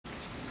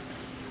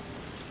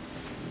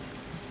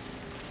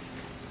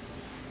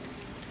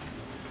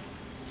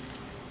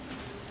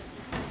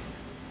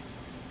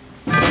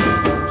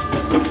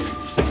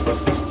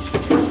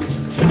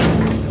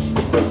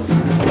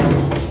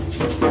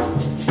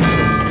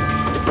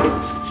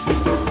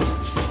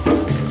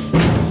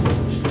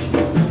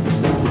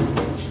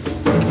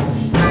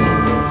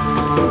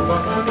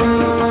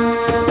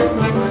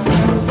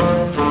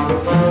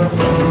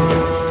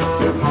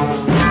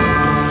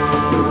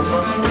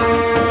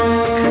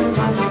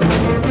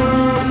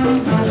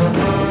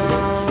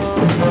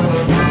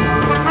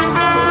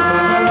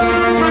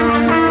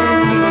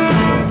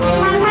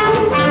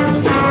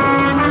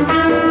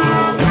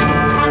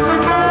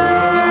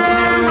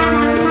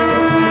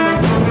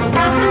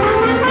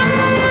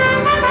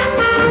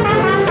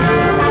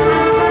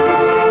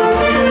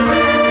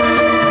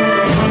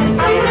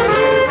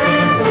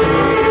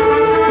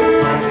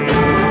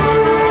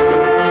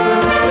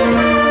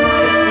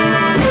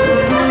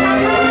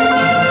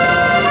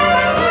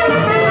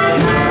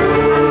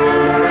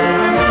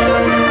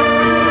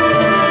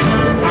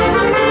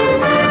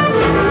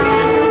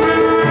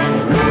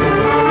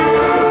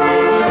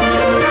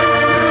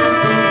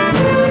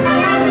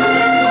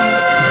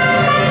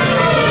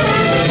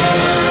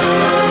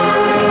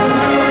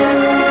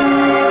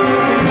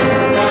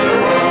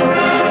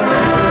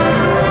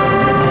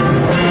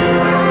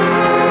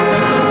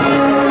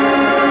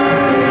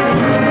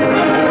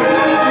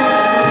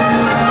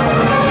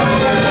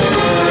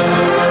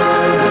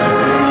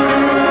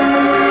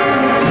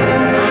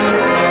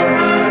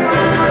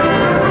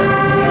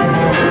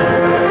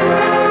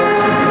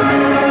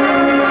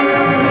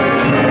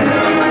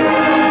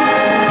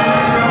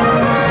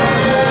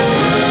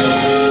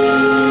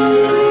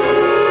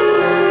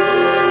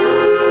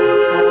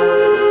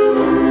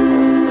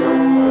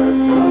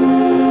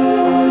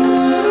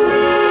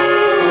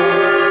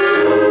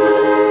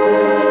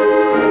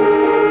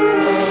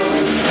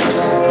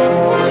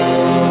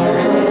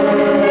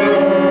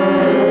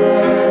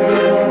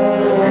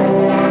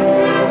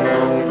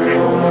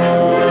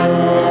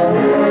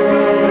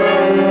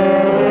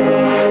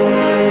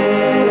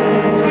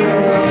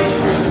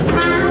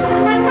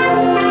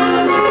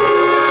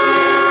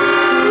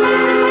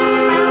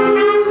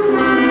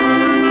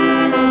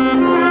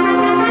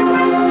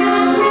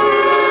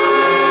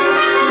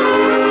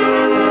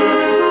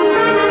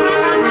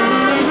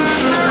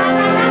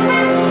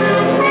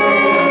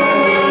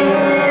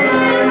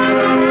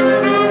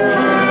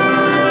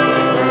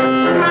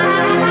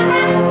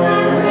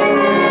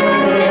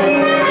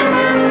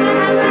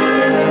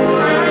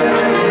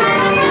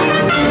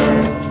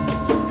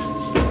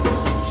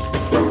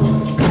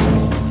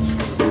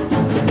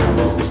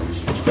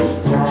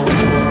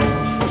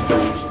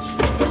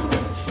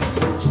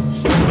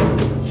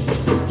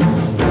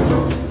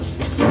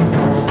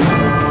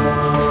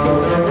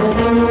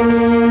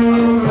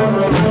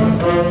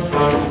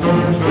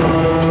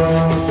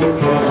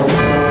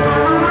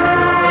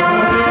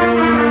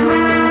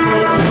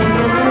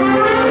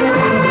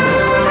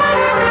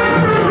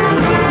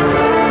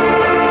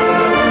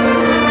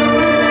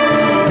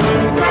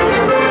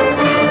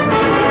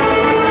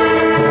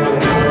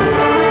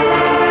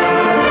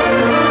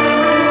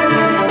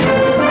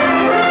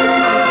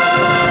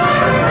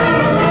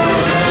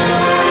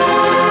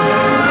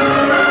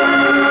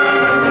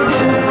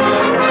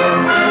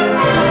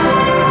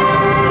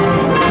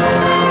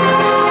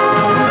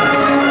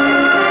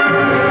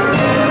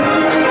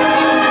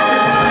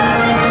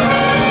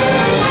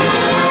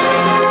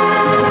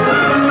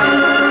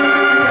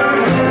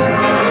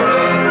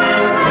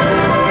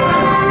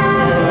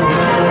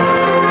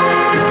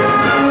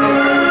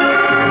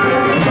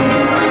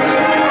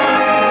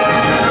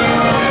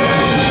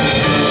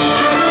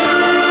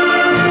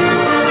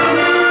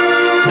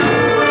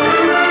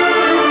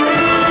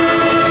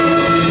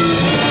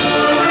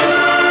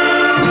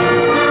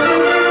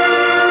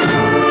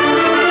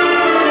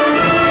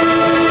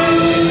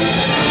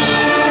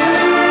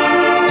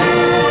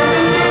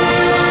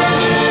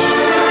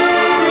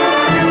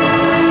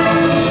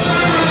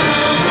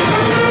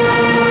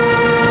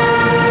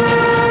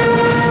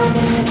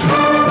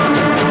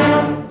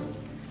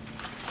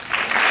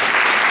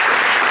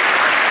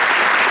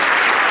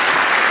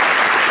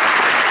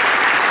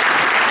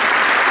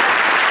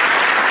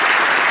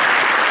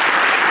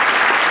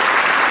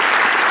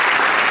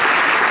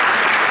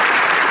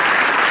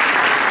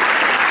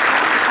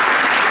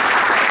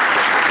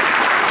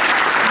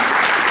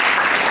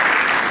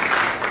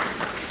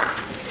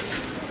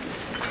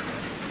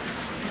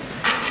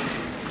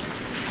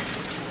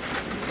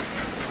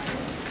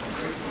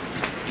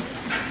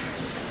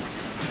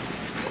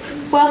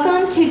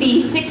Welcome to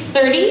the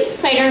 6:30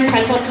 Cider and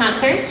Pretzel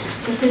concert.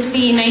 This is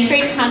the 9th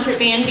grade concert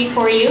band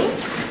before you.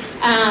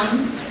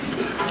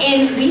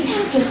 And we've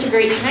had just a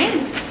great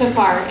time so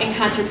far in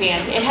concert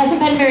band. It hasn't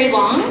been very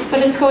long, but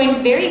it's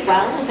going very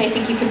well, as I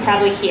think you can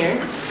probably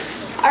hear.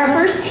 Our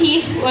first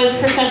piece was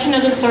Procession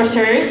of the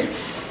Sorcerers.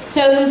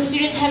 So the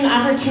students had an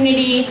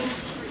opportunity,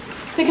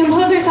 the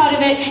composer thought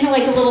of it kind of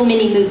like a little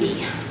mini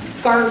movie.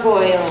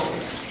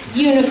 Gargoyles,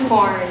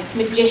 unicorns,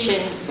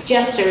 magicians,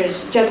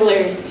 jesters,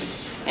 jugglers.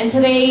 And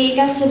so they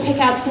got to pick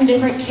out some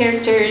different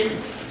characters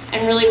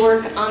and really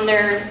work on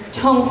their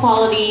tone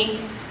quality,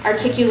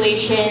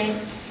 articulation,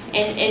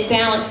 and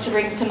balance to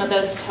bring some of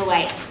those to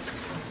life.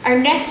 Our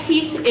next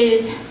piece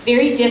is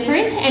very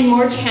different and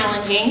more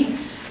challenging.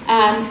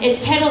 It's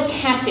titled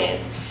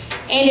Captive,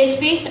 and it's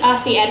based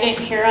off the Advent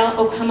carol,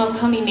 O Come, O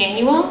Come,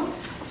 Emmanuel,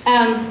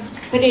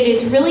 but it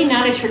is really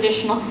not a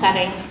traditional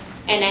setting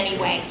in any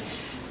way.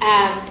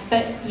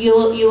 But you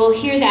will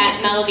hear that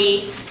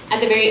melody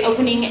at the very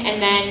opening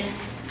and then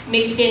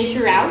mixed in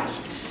throughout.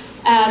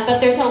 But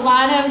there's a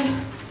lot of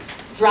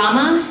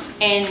drama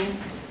and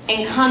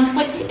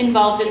conflict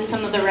involved in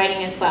some of the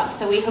writing as well.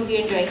 So we hope you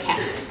enjoy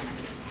Captive.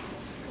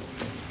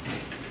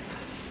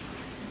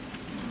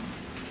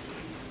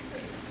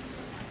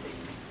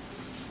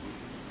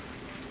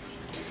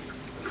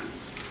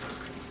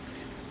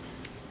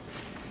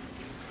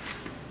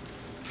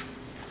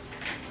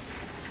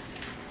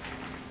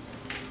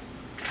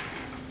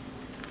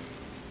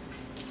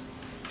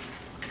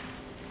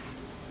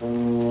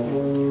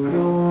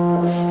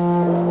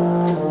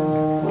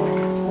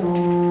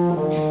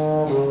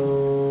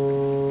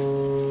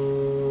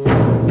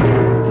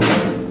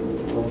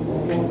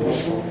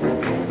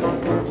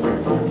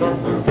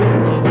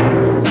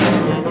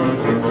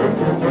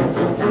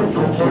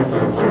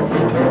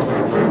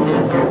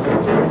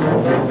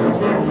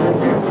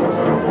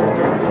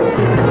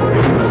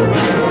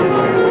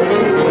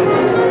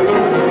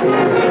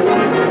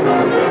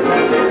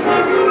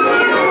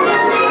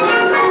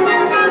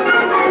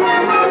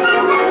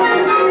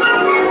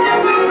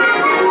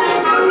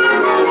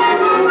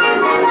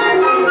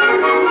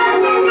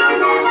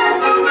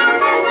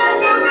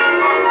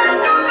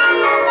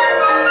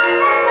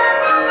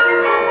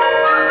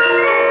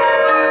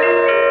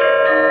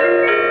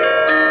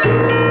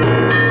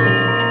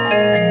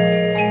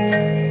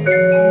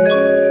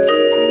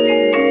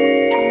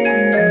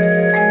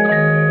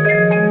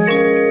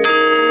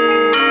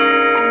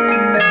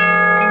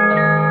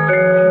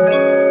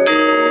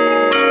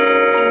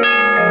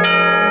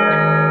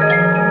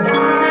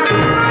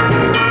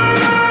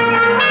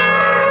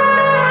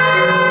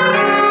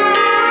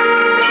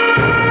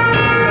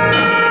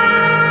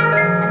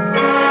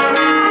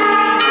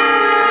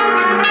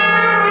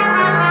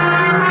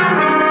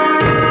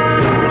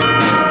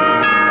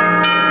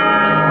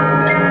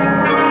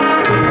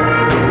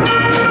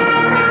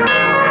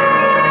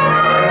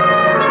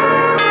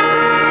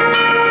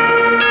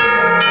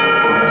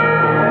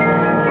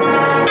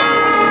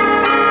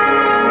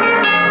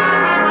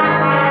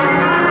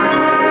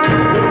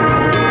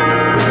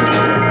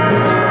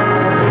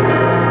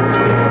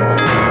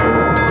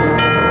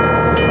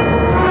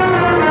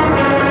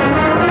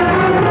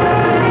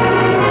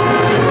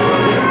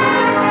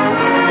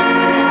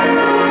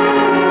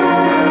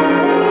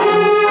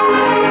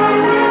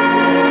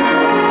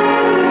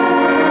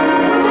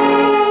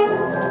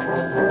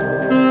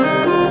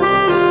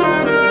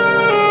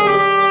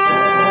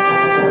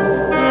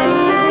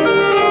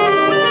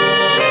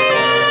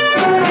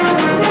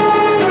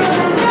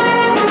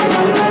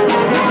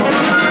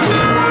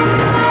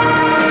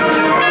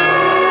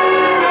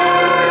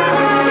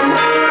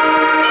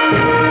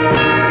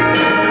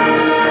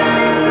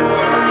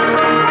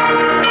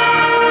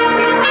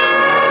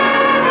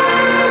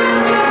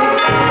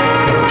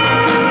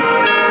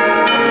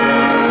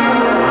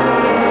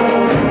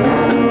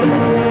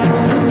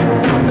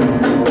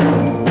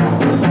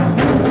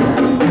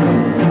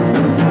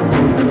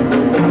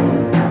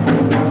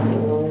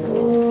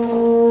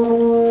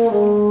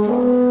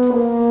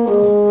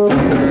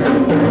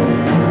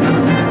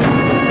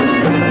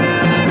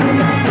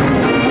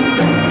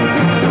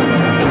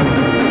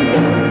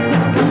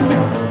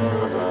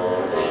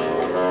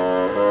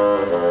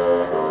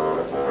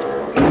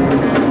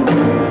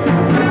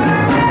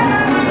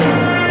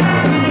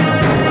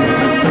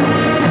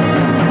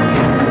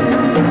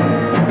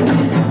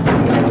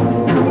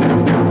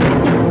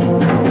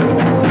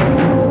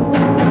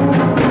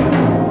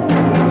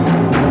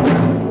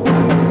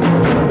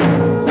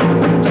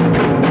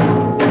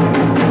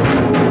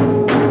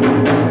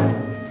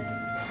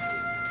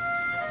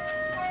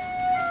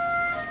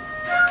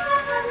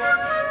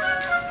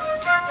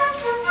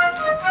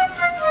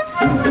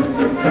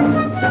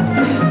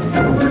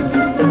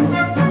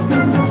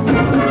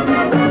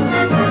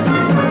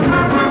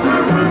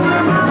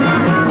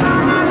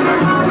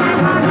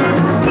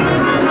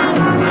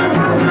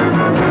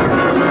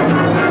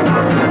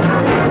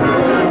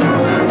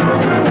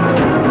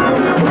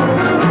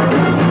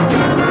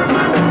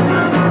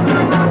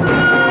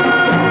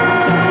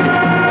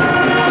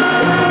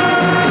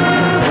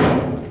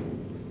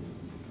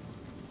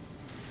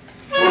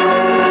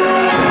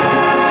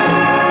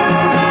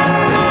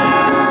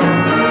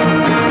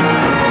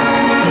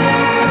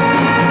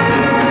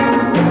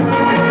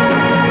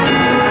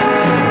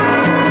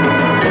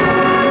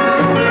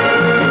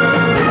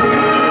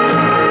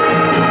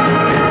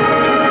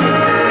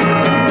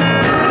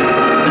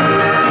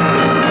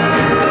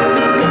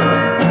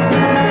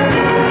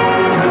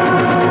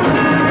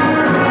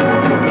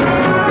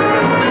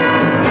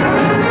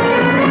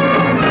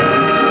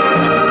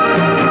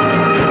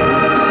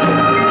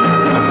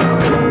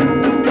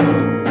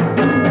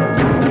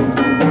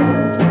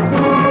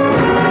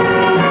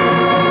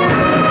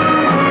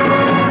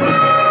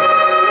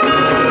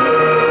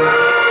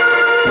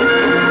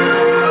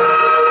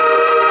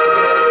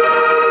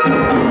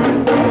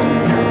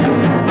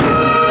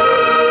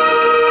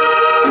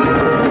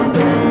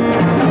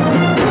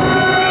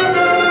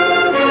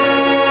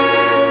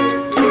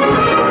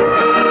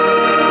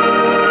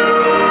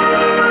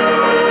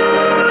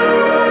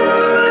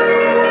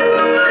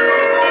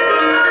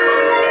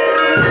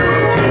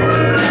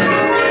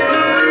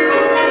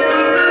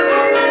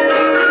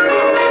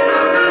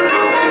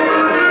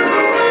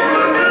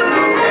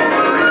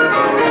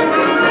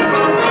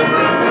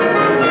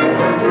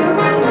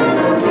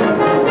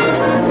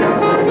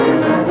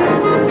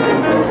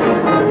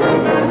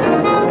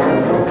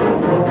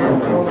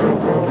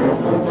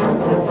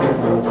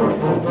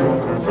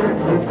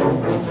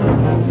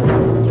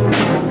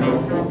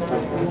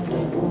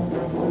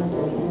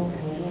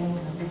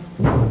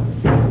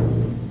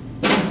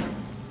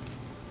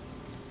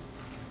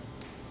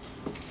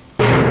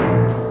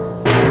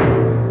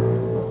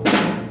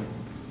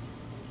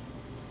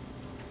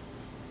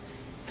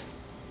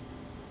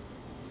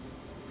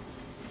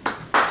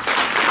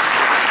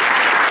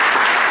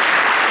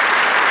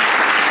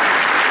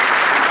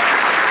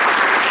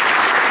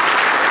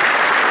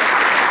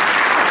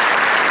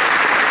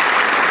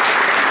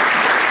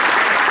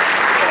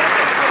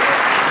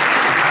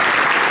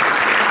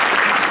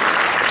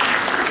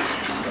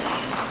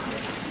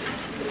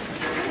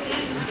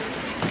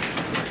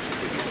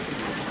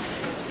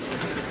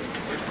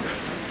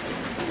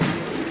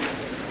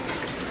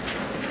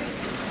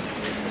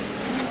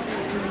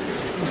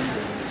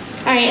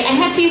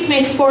 have to use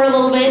my score a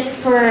little bit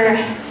for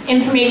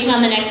information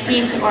on the next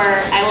piece, or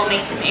I will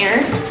make some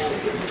errors.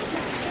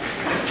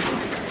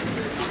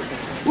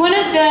 One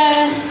of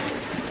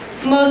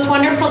the most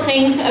wonderful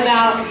things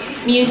about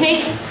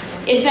music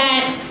is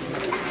that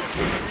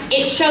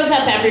it shows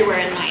up everywhere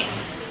in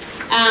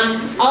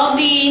life. All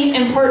the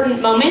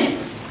important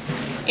moments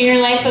in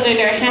your life, whether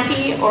they're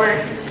happy or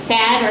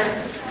sad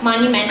or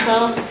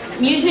monumental,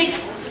 music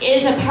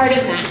is a part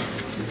of that.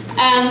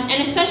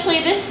 And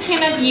especially this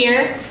time of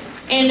year,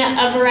 in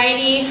a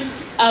variety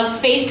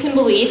of faiths and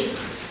beliefs,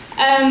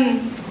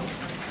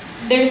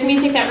 there's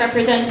music that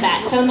represents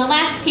that. So in the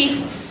last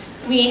piece,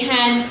 we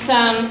had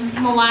some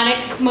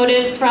melodic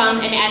motive from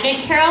an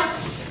Advent carol.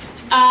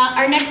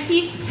 Our next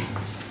piece,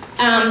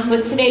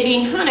 with today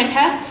being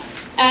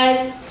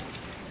Hanukkah,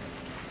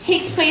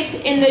 takes place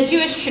in the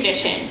Jewish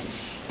tradition.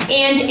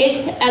 And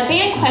it's a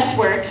band quest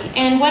work,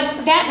 and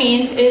what that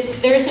means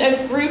is there's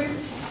a group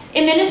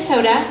in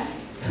Minnesota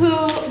who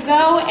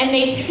go and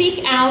they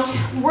seek out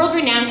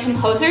world-renowned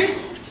composers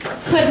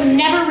who have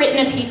never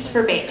written a piece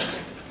for band.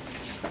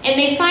 And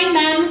they find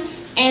them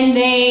and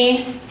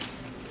they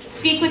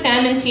speak with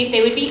them and see if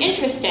they would be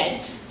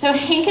interested. So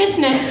Henkus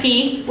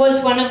Nevsky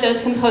was one of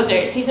those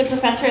composers. He's a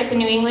professor at the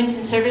New England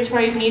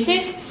Conservatory of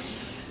Music,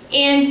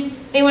 and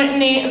they went and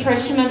they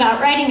approached him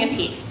about writing a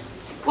piece.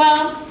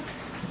 Well,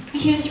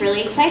 he was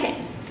really excited.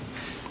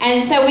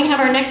 And so we have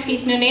our next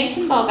piece, No Name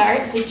to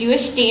Bulgar. It's a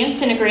Jewish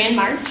dance and a grand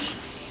march.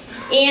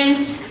 And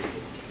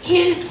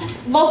his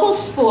local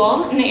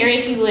school in the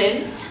area he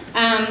lives,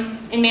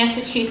 in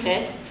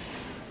Massachusetts,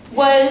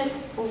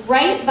 was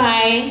right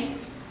by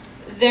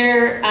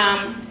their,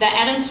 the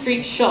Adam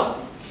Street Shul.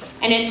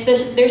 And it's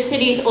their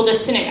city's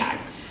oldest synagogue.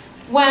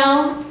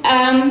 Well,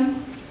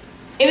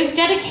 it was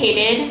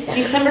dedicated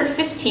December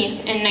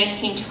 15th in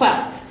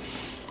 1912.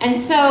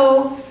 And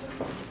so,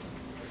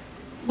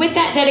 with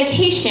that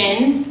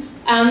dedication,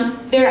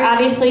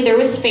 there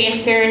was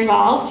fanfare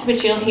involved,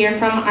 which you'll hear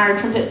from our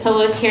trumpet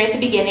soloist here at the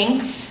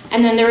beginning,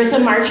 and then there was a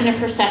march and a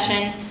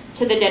procession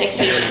to the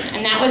dedication,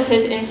 and that was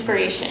his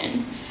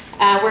inspiration,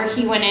 where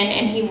he went in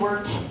and he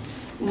worked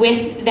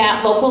with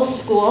that local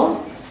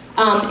school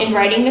in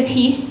writing the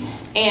piece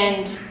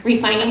and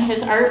refining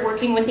his art,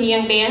 working with a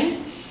young band,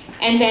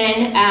 and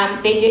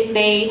then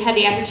they had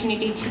the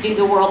opportunity to do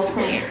the world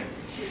premiere.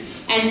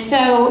 And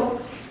so,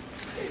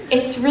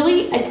 it's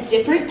really a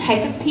different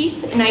type of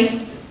piece, and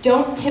I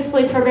don't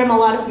typically program a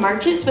lot of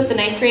marches with the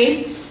 9th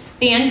grade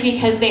band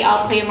because they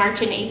all play a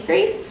march in 8th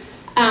grade.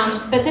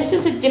 But this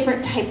is a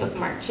different type of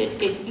march.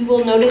 You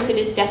will notice it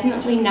is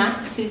definitely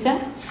not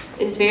Sousa.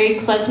 It is very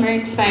klezmer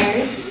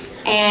inspired,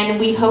 and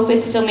we hope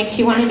it still makes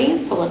you want to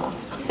dance a little.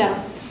 So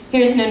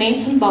here's No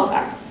Name to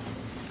Bulgar.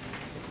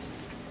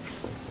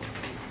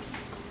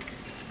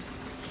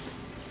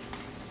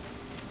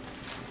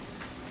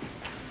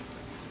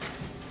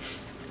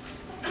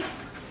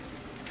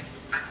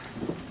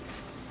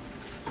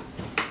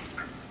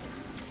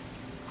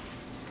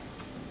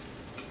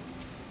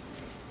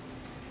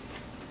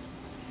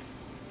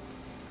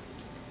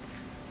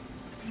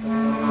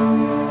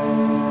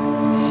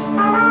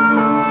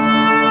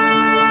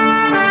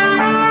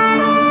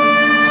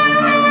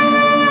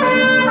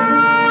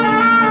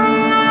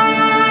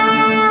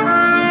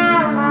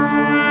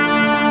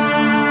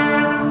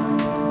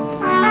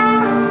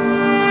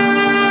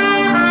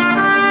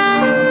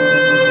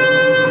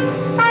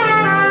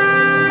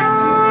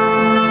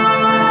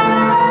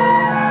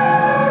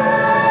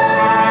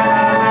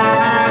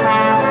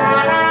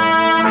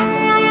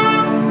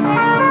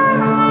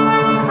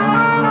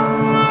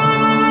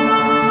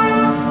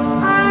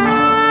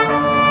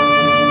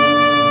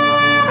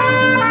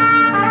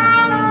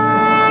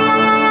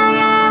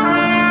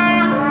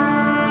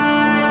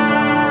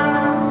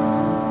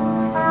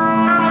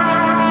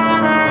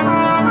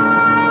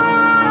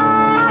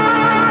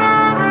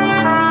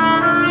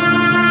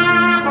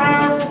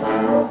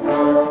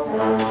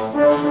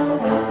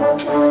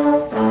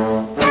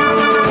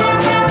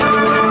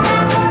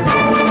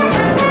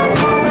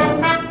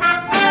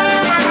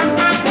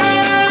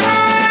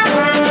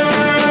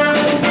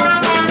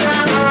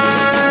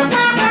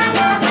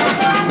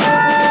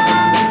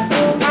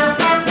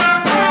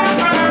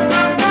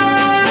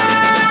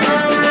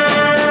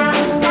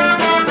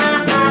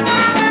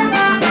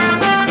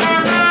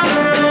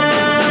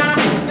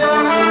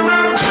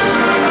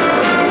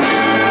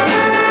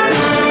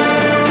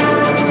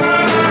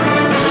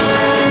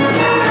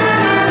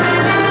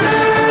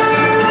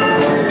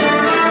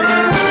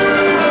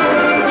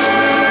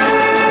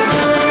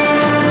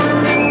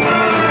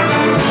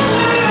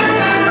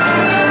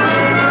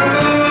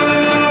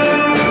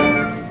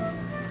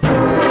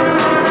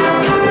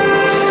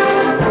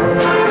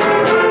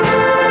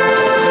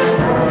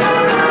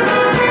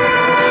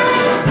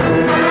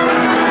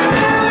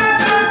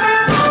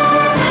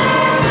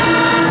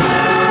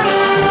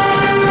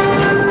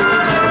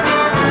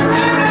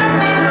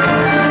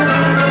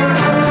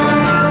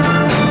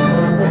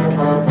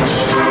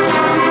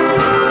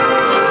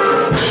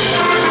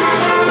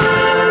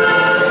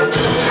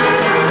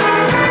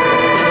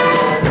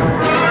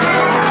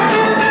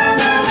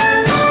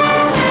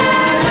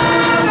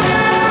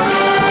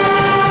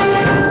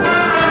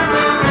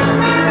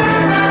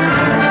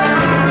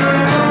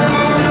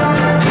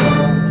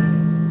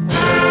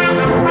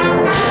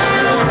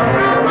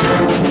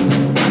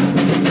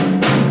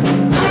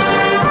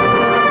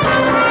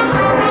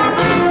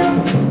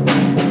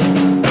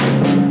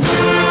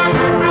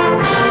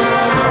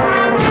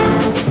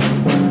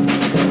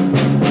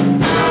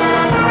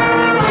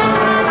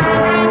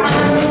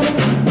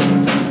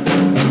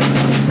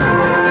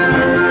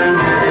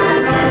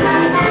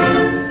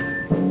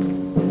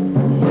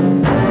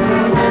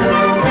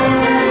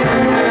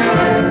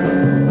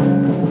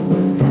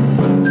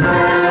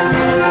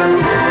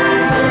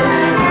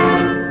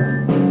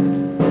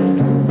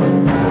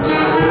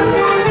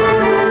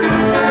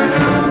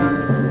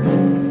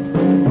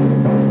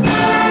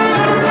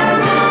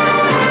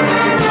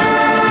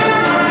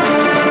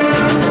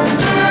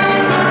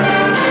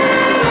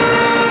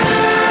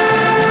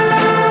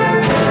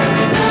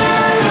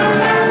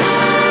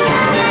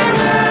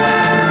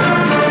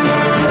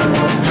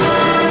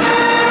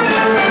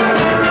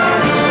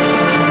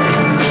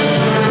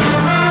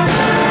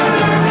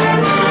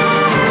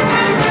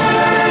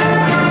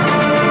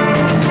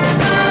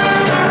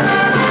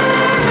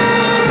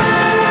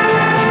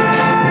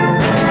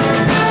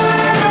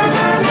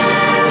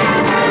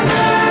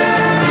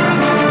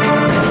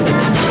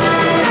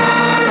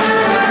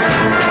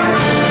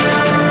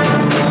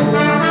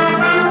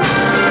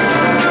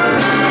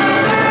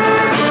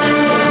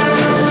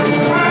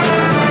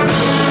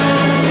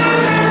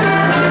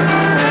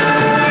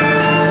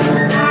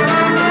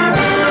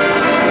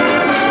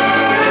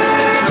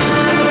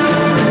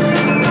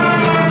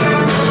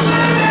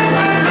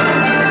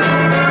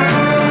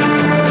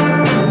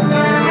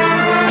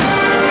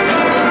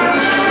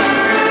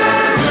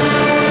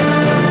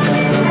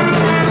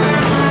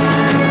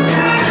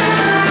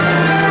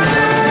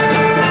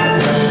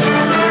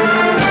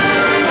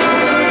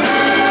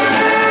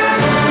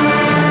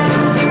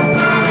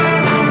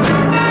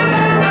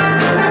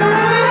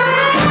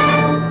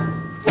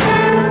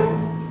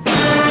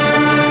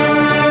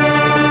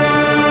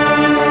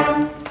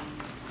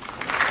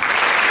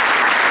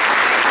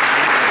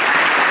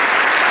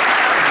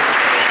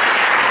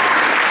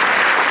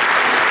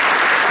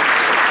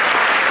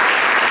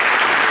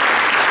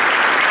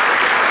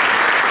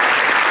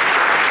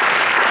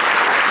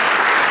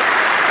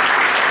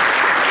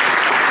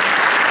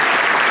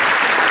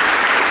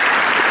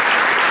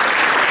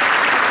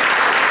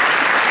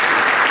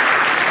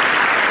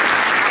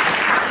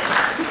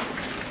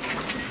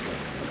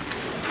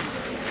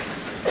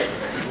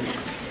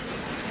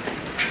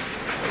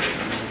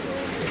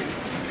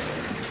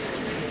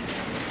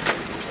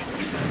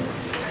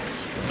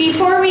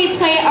 Before we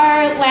play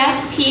our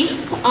last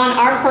piece on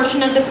our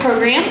portion of the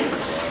program,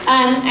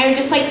 I would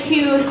just like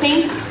to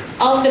thank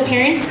all of the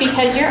parents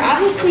because you're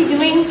obviously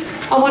doing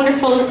a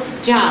wonderful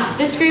job.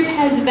 This group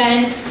has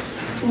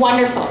been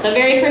wonderful. The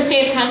very first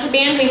day of concert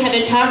band, we had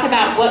to talk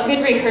about what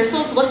good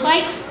rehearsals look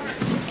like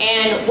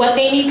and what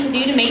they need to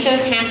do to make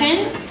those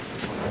happen.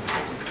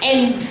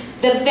 And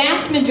the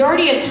vast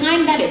majority of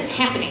time, that is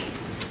happening.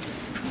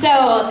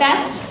 So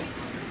that's,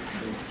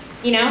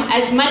 you know,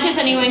 as much as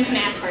anyone can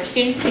ask for.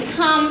 Students to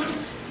come,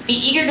 be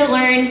eager to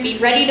learn, be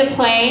ready to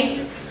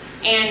play,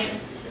 and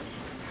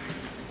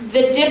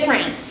the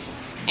difference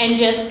in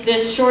just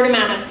this short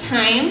amount of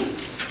time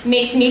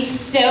makes me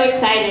so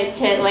excited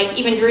to like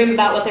even dream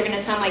about what they're going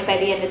to sound like by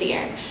the end of the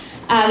year.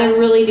 They're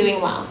really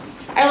doing well.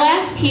 Our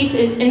last piece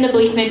is In the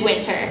Bleak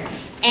Midwinter,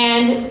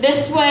 and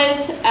this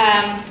was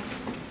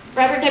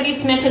Robert W.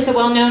 Smith is a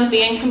well-known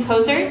band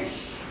composer,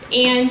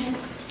 and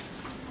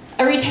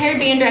a retired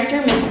band director,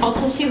 Miss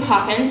Alta Sue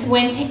Hawkins,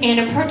 went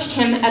and approached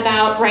him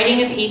about writing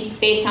a piece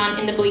based on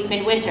In the Bleak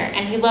Midwinter,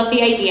 and he loved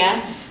the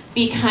idea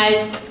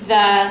because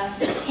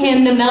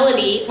the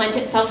melody lent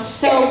itself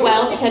so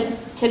well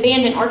to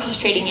band and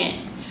orchestrating it.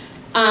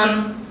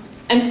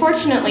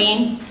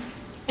 Unfortunately,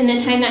 in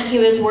the time that he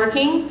was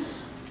working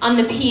on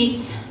the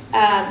piece,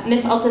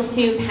 Miss Alta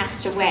Sue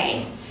passed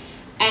away.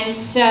 And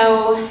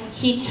so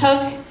he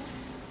took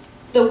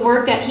the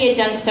work that he had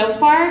done so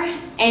far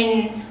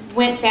and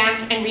went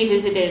back and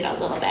revisited it a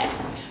little bit.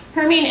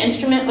 Her main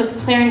instrument was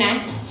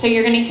clarinet, so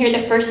you're going to hear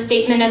the first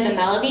statement of the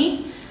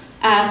melody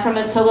from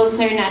a solo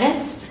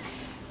clarinetist.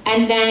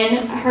 And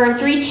then her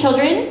three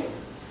children,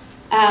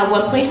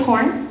 one played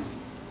horn,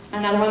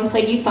 another one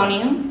played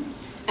euphonium,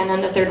 and then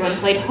the third one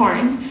played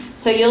horn.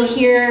 So you'll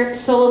hear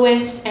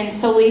soloists and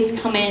solis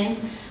come in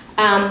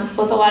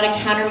with a lot of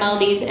counter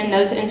melodies and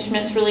those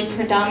instruments really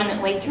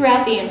predominantly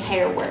throughout the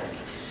entire work.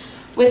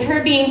 With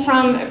her being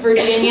from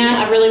Virginia,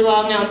 a really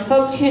well-known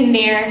folk tune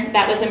there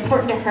that was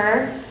important to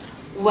her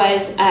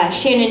was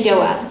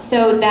Shenandoah.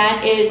 So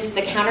that is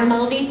the counter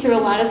melody through a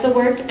lot of the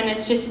work, and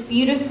it's just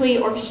beautifully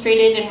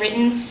orchestrated and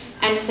written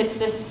and fits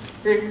this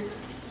group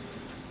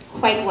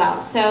quite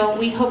well. So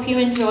we hope you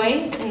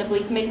enjoy In the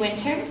Bleak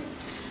Midwinter.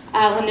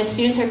 When the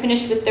students are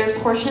finished with their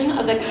portion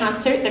of the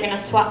concert, they're going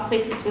to swap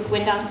places with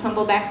Wind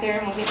Ensemble back there,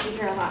 and we'll get to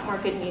hear a lot more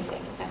good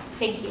music. So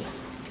thank you.